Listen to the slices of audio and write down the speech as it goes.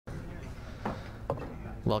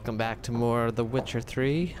Welcome back to more of The Witcher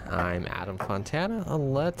 3. I'm Adam Fontana,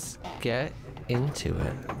 and let's get into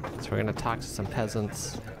it. So we're gonna talk to some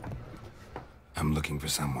peasants. I'm looking for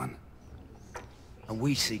someone. And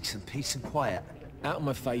we seek some peace and quiet. Out of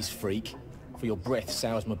my face, freak. For your breath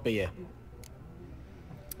sours my beer.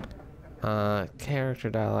 Character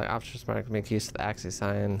dialogue. Officers might make use of the axis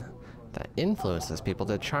sign that influences people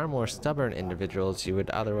to charm more stubborn individuals you would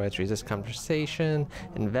otherwise resist conversation.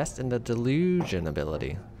 Invest in the delusion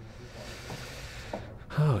ability.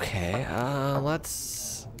 Okay,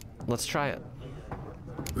 let's try it.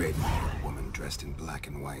 Raven-haired woman dressed in black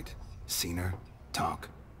and white. Seen her? Talk.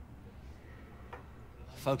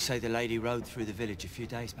 Folks say the lady rode through the village a few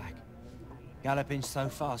days back. Galloping so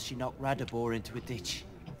fast she knocked Radabor into a ditch.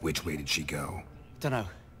 Which way did she go? Dunno.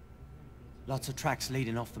 Lots of tracks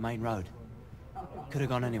leading off the main road. Could have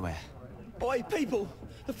gone anywhere. Oi, people!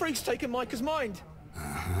 The freak's taken Micah's mind!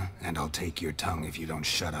 Uh-huh. And I'll take your tongue if you don't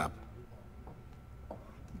shut up.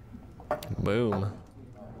 Boom.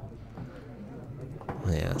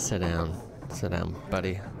 Yeah, sit down. Sit down,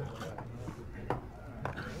 buddy.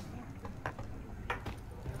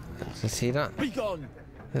 Does he not? Be gone!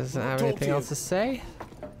 Doesn't have anything else to say?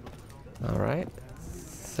 Alright.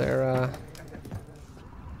 Is there,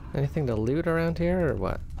 anything to loot around here, or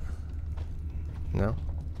what? No?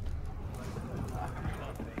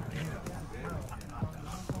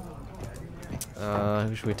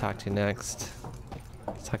 Who should we talk to next?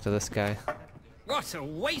 Let's talk to this guy. What a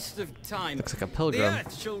waste of time! Looks like a pilgrim. The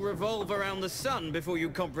earth shall revolve around the sun before you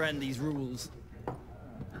comprehend these rules.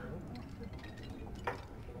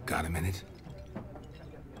 Got a minute?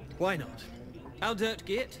 Why not? Aldert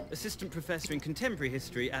Geert, Assistant Professor in Contemporary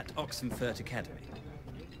History at Oxenfurt Academy.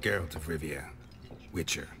 Geralt of Rivia.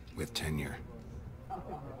 Witcher, with tenure.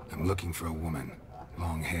 I'm looking for a woman.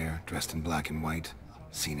 Long hair, dressed in black and white.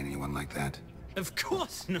 Seen anyone like that? Of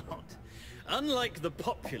course not! Unlike the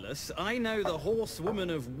populace, I know the horsewoman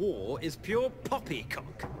of war is pure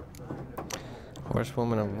poppycock.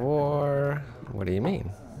 Horsewoman of War? What do you mean?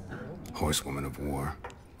 Horsewoman of war.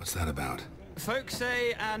 What's that about? Folks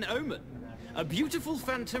say an omen. A beautiful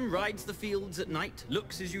phantom rides the fields at night,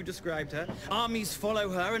 looks as you described her. Armies follow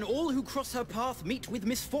her, and all who cross her path meet with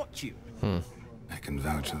misfortune. I can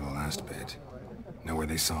vouch for the last bit. Know where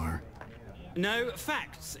they saw her? No,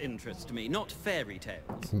 facts interest me, not fairy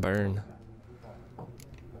tales. Burn.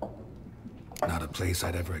 Not a place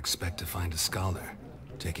I'd ever expect to find a scholar.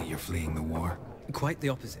 Take it you're fleeing the war? Quite the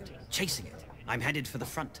opposite. Chasing it. I'm headed for the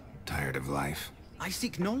front. Tired of life? I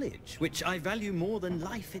seek knowledge, which I value more than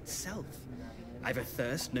life itself. I've a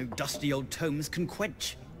thirst no dusty old tomes can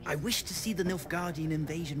quench. I wish to see the Nilfgaardian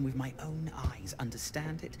invasion with my own eyes,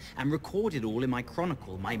 understand it, and record it all in my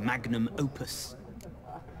chronicle, my magnum opus.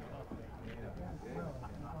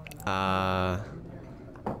 You're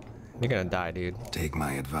gonna die, dude. Take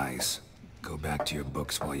my advice. Go back to your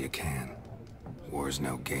books while you can. War's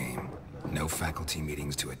no game. No faculty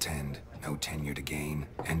meetings to attend. No tenure to gain.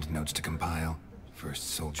 End notes to compile. First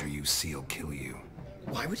soldier you see'll kill you.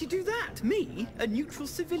 Why would he do that? Me? A neutral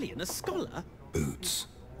civilian? A scholar? Boots.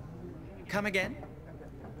 Come again?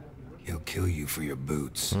 He'll kill you for your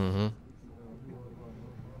boots.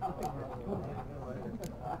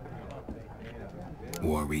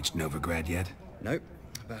 War reached Novigrad yet? Nope,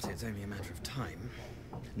 but it's only a matter of time.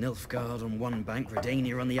 Nilfgaard on one bank,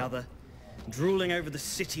 Redania on the other. Drooling over the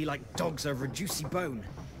city like dogs over a juicy bone.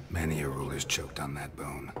 Many a ruler's choked on that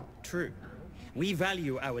bone. True. We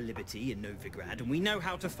value our liberty in Novigrad, and we know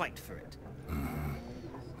how to fight for it.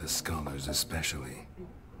 The scholars especially.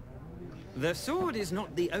 The sword is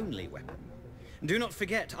not the only weapon. Do not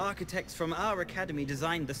forget, architects from our academy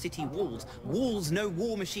designed the city walls. Walls no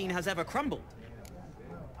war machine has ever crumbled.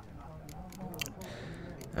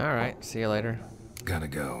 Alright, see you later. Gotta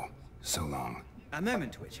go. So long. A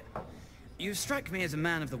moment, Witcher. You strike me as a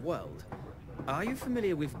man of the world. Are you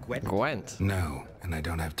familiar with Gwent? Gwent. No, and I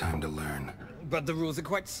don't have time to learn. But the rules are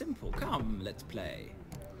quite simple. Come, let's play.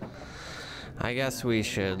 I guess we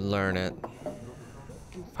should learn it.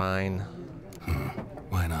 Fine.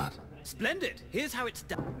 Why not? Splendid! Here's how it's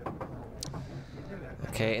done.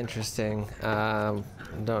 Okay, interesting.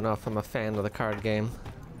 Don't know if I'm a fan of the card game.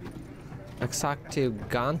 Exoctu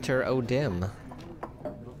Gaunter Odim.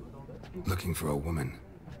 Looking for a woman.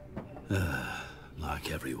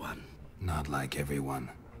 Like everyone. Not like everyone.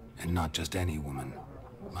 And not just any woman.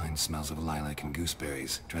 Mine smells of lilac and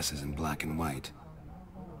gooseberries, dresses in black and white.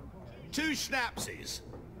 2 schnapsies.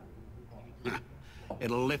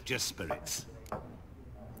 It'll lift your spirits.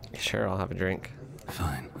 Sure, I'll have a drink.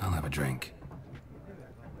 Fine, I'll have a drink.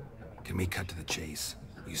 Can we cut to the chase?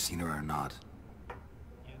 You seen her or not?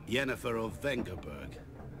 Yennefer of Vengerberg.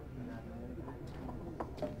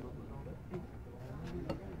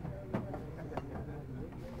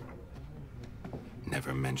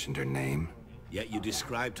 Never mentioned her name. Yet you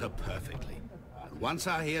described her perfectly. And once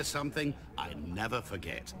I hear something, I never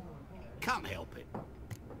forget. Can't help it.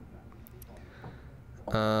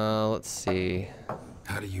 Let's see.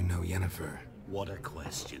 How do you know Yennefer? What a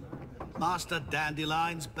question. Master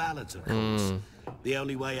Dandelion's ballads, of course. The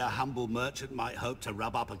only way a humble merchant might hope to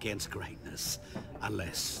rub up against greatness.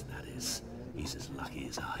 Unless, that is, he's as lucky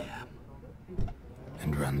as I am.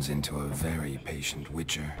 And runs into a very patient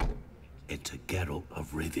witcher. Into Geralt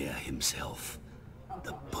of Rivia himself.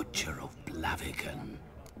 The Butcher of Blaviken.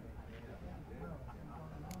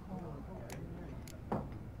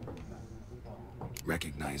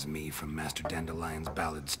 Recognize me from Master Dandelion's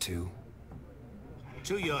ballads too?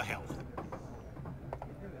 To your health.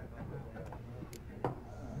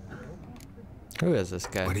 Who is this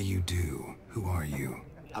guy? What do you do? Who are you?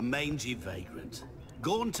 A mangy vagrant.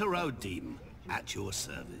 Gaunter Odim, at your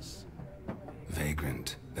service.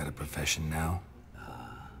 Vagrant. That a profession now?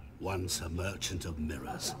 Once a merchant of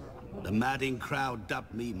mirrors. The madding crowd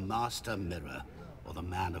dubbed me Master Mirror, or the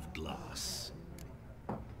Man of Glass.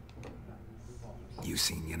 You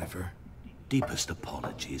seen Yennefer? Deepest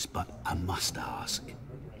apologies, but I must ask.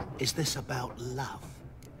 Is this about love?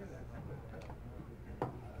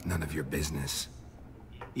 None of your business.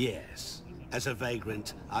 Yes. As a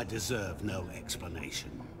vagrant, I deserve no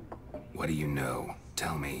explanation. What do you know?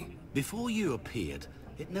 Tell me. Before you appeared,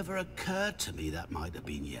 it never occurred to me that might have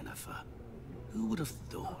been Yennefer. Who would have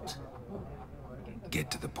thought? Get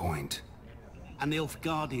to the point. An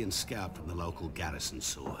Nilfgaardian scout from the local garrison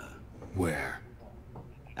saw her. Where?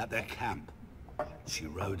 At their camp. She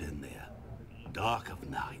rode in there. Dark of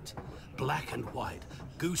night. Black and white.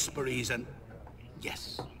 Gooseberries and...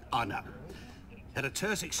 Yes, I know. Had a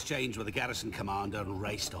terse exchange with the garrison commander and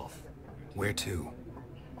raced off. Where to?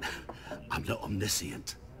 I'm not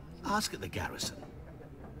omniscient. Ask at the garrison.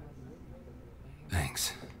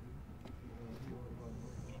 Thanks.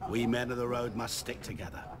 We men of the road must stick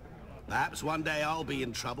together. Perhaps one day I'll be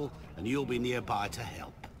in trouble and you'll be nearby to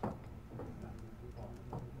help.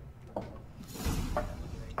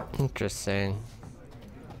 Interesting.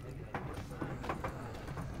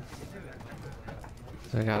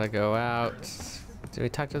 So I gotta go out. Do we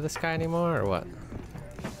talk to this guy anymore or what?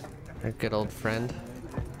 Our good old friend.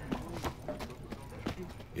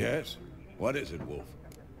 Yes? What is it, Wolf?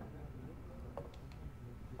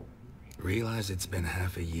 Realize it's been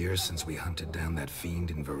half a year since we hunted down that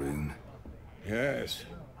fiend in Varun? Yes.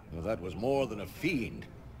 Well, that was more than a fiend.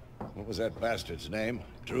 What was that bastard's name?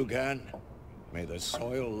 Drugan? May the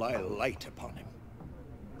soil lie light upon him.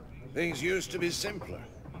 Things used to be simpler.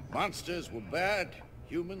 Monsters were bad,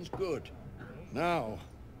 humans good. Now,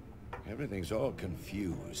 everything's all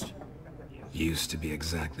confused. Used to be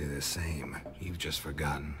exactly the same. You've just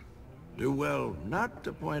forgotten. Do well not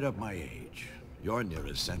to point up my age. You're near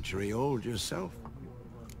a century old yourself.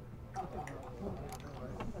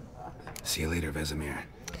 See you later, Vesemir.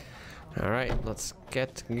 Alright, let's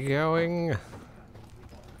get going.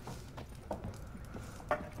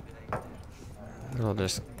 We'll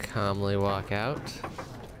just calmly walk out.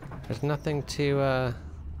 There's nothing to,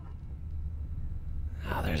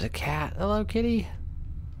 Oh, there's a cat. Hello, kitty.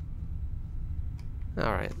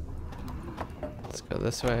 Alright. Let's go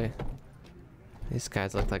this way. These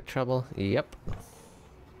guys look like trouble. Yep.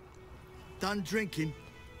 Done drinking?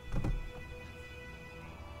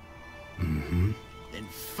 Mm-hmm. Then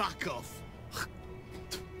fuck off.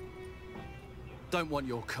 Don't want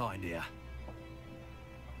your kind here.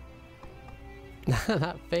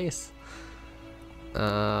 That face.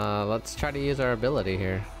 Let's try to use our ability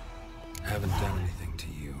here. Haven't done anything to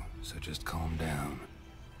you, so just calm down.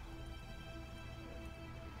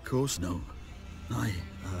 Of course no.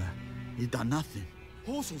 He done nothing.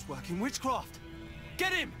 Horsel's working witchcraft.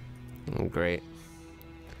 Get him! Oh, great.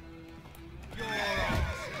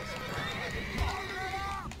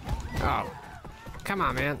 Oh, come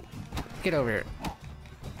on, man. Get over here.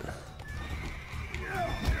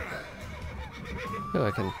 Oh,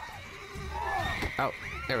 I can... Oh,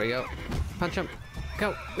 there we go. Punch him.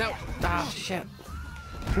 Go. No. Ah, shit.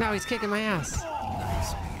 No, he's kicking my ass.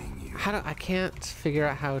 Nice meeting you. How do... I can't figure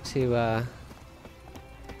out how to,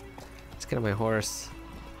 Let's get on my horse.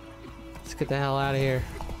 Let's get the hell out of here.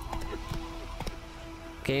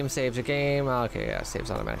 Game saves a game. Okay, yeah,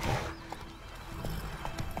 saves automatically.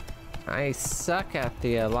 I suck at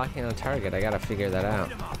the locking on target. I gotta figure that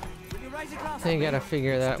out. I gotta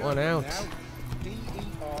figure that one out.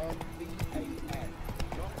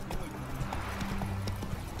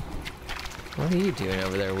 What are you doing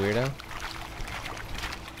over there, weirdo?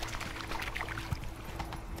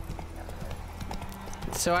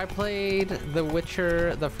 So I played The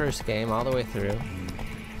Witcher, the first game, all the way through.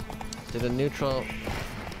 Did a neutral...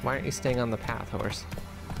 Why aren't you staying on the path, horse?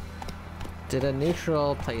 Did a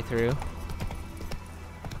neutral playthrough.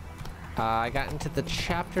 I got into the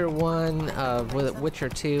chapter 1 of Witcher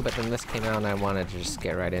 2, but then this came out and I wanted to just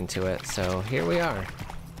get right into it. So here we are.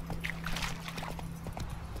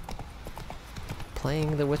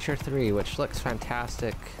 Playing The Witcher 3, which looks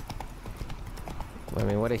fantastic. I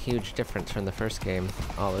mean, what a huge difference from the first game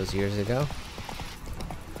all those years ago.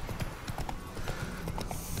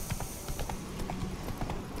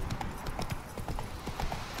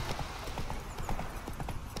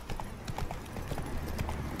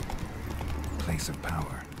 Place of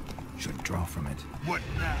power. Should draw from it. What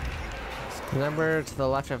now? The number to the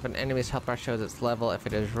left of an enemy's health bar shows its level. If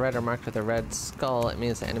it is red or marked with a red skull, it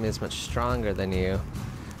means the enemy is much stronger than you.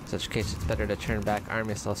 In such case, it's better to turn back, arm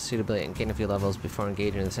yourself suitably, and gain a few levels before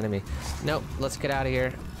engaging this enemy. Nope, let's get out of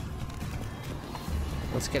here.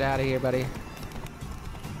 Let's get out of here, buddy.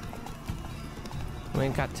 We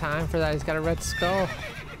ain't got time for that. He's got a red skull.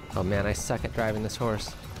 Oh man, I suck at driving this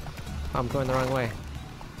horse. Oh, I'm going the wrong way.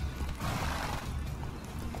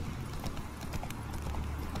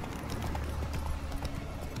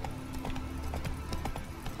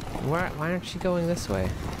 Why aren't you going this way?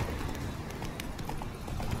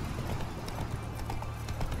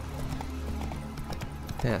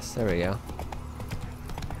 Yes, there we go.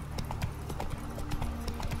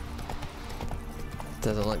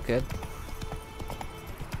 Doesn't look good.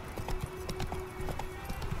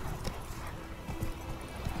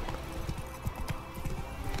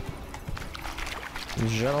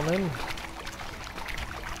 Gentlemen.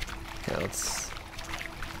 Okay, let's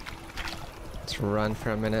run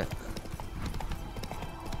for a minute.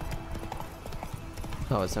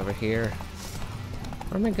 Oh, it's over here.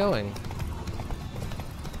 Where am I going?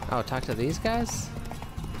 Oh, talk to these guys?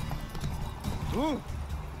 Ooh.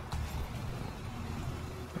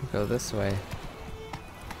 Go this way.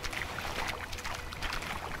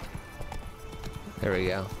 There we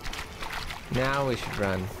go. Now we should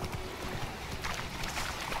run.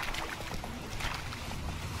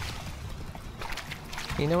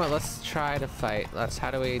 You know what? Let's try to fight.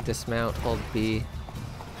 How do we dismount? Hold B.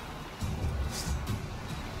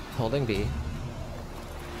 Holding B.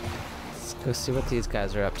 Let's go see what these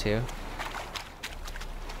guys are up to.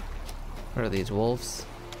 What are these, wolves?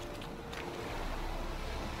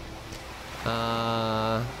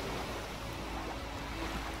 I'm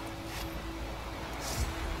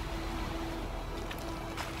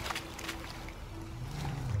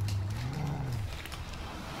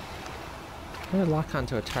gonna lock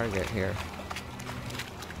onto a target here.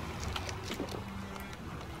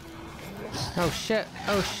 Oh shit!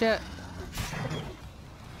 Oh shit!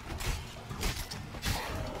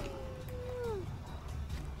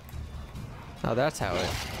 Oh, that's how it.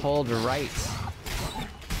 Hold right.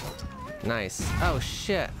 Nice. Oh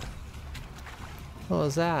shit! What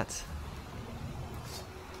was that?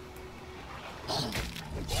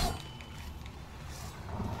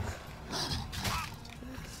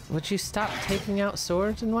 Would you stop taking out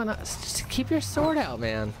swords and whatnot? Just keep your sword out,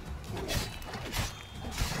 man.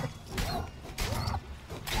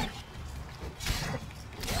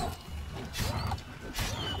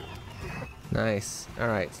 Nice.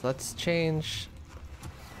 Alright, so let's change.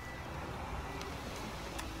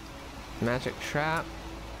 Magic Trap.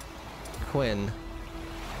 Quinn.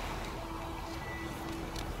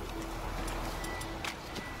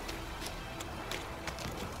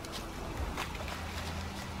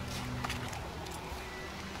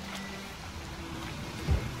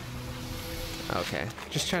 Okay,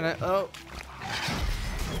 just trying to, oh.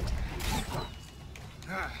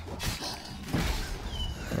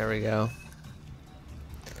 There we go.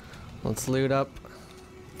 Let's loot up.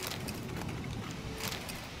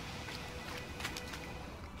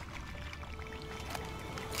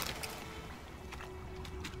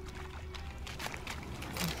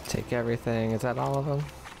 Take everything. Is that all of them?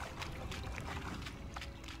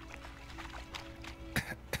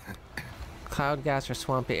 Cloud gas or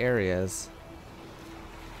swampy areas.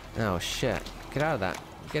 Oh shit. Get out of that.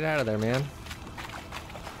 Get out of there, man.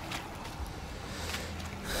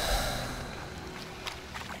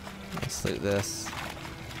 Let's loot this.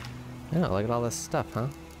 Oh, look at all this stuff, huh?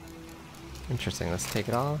 Interesting. Let's take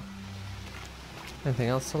it all. Anything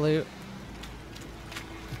else to loot?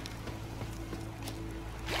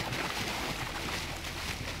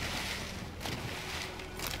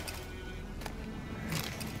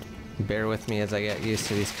 Bear with me as I get used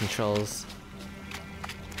to these controls.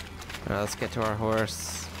 Alright, let's get to our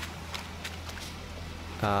horse.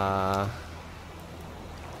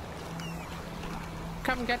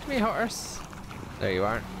 Come get me, horse. There you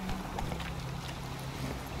are.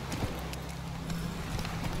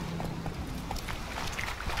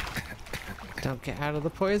 Don't get out of the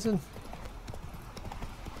poison.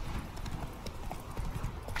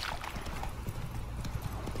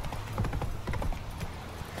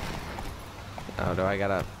 Oh, do I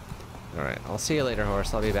gotta... Alright, I'll see you later,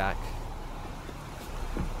 horse. I'll be back.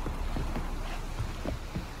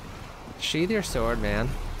 Sheathe your sword, man.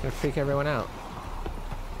 Gonna freak everyone out.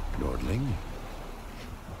 Nordling?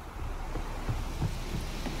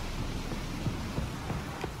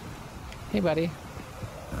 Hey, buddy.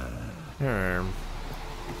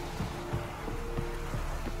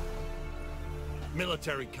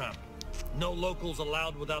 Military camp. No locals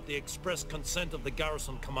allowed without the express consent of the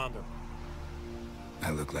garrison commander.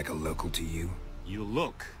 I look like a local to you? You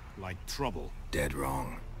look like trouble. Dead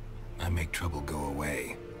wrong. I make trouble go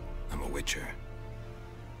away. I'm a witcher.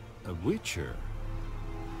 A witcher?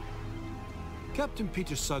 Captain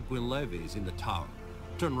Peter Saar Gwynleve is in the tower.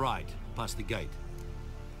 Turn right, past the gate.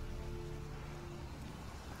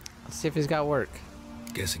 Let's see if he's got work.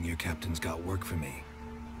 Guessing your captain's got work for me.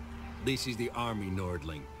 This is the army,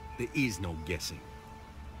 Nordling. There is no guessing.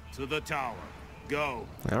 To the tower. Go.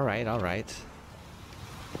 Alright, alright.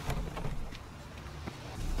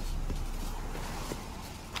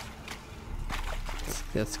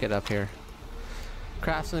 Let's get up here.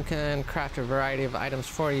 Craftsman can craft a variety of items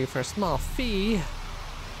for you for a small fee.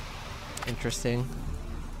 Interesting.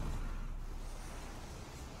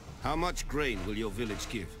 How much grain will your village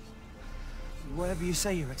give? Whatever you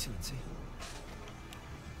say, Your Excellency.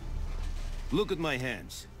 Look at my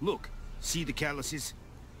hands. Look. See the calluses?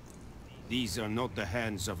 These are not the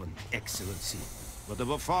hands of an excellency, but of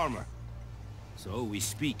a farmer. So we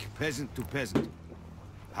speak peasant to peasant.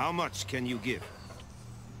 How much can you give?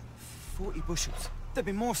 40 bushels. There'd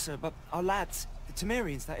be more, sir, but our lads, the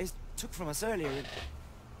Temerians, that is, took from us earlier.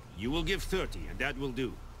 You will give 30, and that will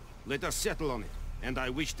do. Let us settle on it, and I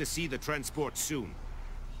wish to see the transport soon.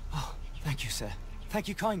 Oh, thank you, sir. Thank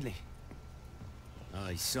you kindly.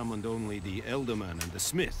 I summoned only the Elderman and the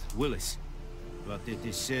smith, Willis. But it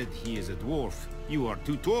is said he is a dwarf. You are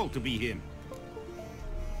too tall to be him.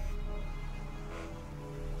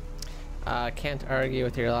 Can't argue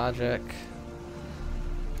with your logic.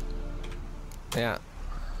 Yeah.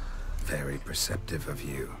 Very perceptive of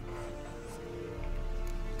you.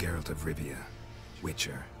 Geralt of Rivia,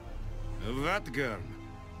 Witcher. Vatgern.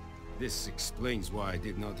 This explains why I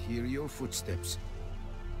did not hear your footsteps.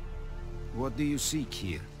 What do you seek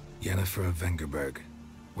here? Yennefer of Vengerberg.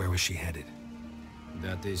 Where was she headed?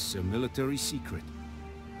 That is a military secret.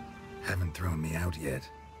 Haven't thrown me out yet.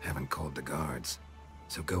 Haven't called the guards.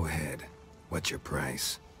 So go ahead. What's your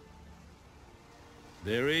price?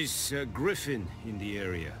 There is a griffin in the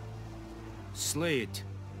area. Slay it.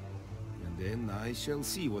 And then I shall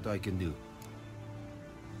see what I can do.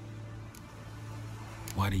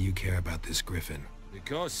 Why do you care about this griffin?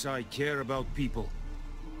 Because I care about people.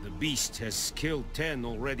 The beast has killed 10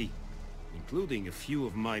 already, including a few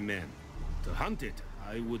of my men. To hunt it,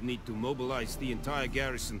 I would need to mobilize the entire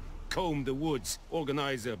garrison, comb the woods,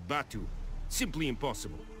 organize a batu. Simply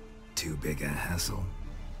impossible. Too big a hassle?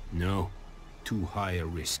 No. Too high a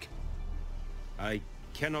risk. I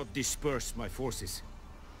cannot disperse my forces.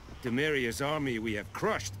 Temeria's army we have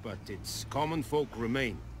crushed, but its common folk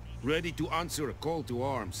remain, ready to answer a call to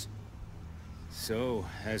arms. So,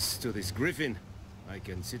 as to this griffin, I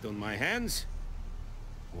can sit on my hands,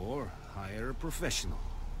 or hire a professional.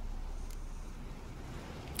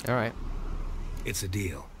 Alright. It's a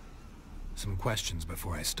deal. Some questions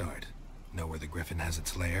before I start. Know where the griffin has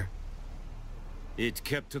its lair? It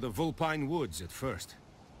kept to the Vulpine Woods at first.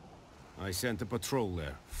 I sent a patrol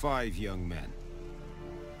there, 5 young men.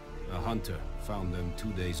 A hunter found them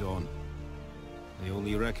 2 days on. They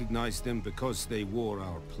only recognized them because they wore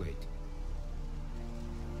our plate.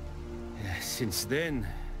 Since then,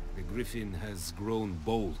 the griffin has grown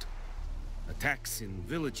bold. Attacks in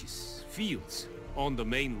villages, fields, on the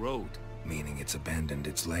main road. Meaning it's abandoned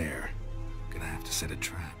its lair. Gonna have to set a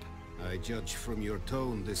trap. I judge from your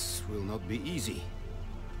tone this will not be easy.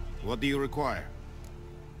 What do you require?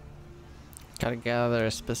 Gotta gather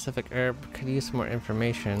a specific herb. Could use some more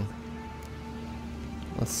information.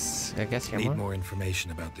 I guess you're Need more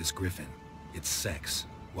information about this griffin. Its sex,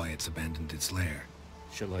 why it's abandoned its lair.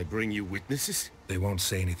 Shall I bring you witnesses? They won't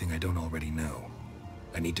say anything I don't already know.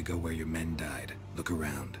 I need to go where your men died. Look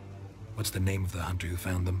around. What's the name of the hunter who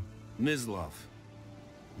found them? Mislav.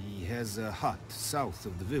 He has a hut south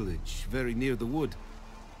of the village, very near the wood.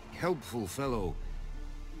 Helpful fellow.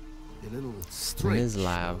 A little strange.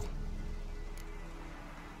 Mislav.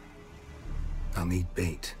 I'll need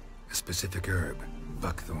bait. A specific herb.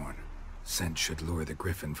 Buckthorn. Scent should lure the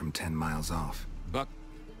griffin from 10 miles off.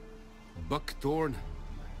 Buckthorn?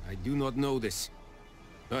 I do not know this.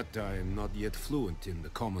 But I am not yet fluent in the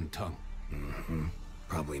common tongue. Mm-hmm.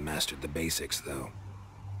 Probably mastered the basics, though.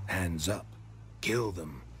 Hands up. Kill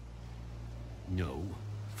them. No.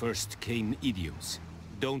 First came idioms.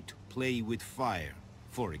 Don't play with fire,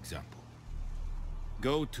 for example.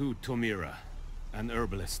 Go to Tomira, an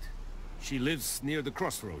herbalist. She lives near the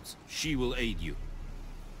crossroads. She will aid you.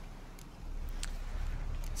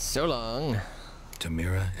 So long.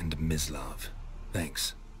 Tomira and Mislav.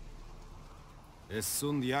 Thanks. Es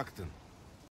sunt Yachten.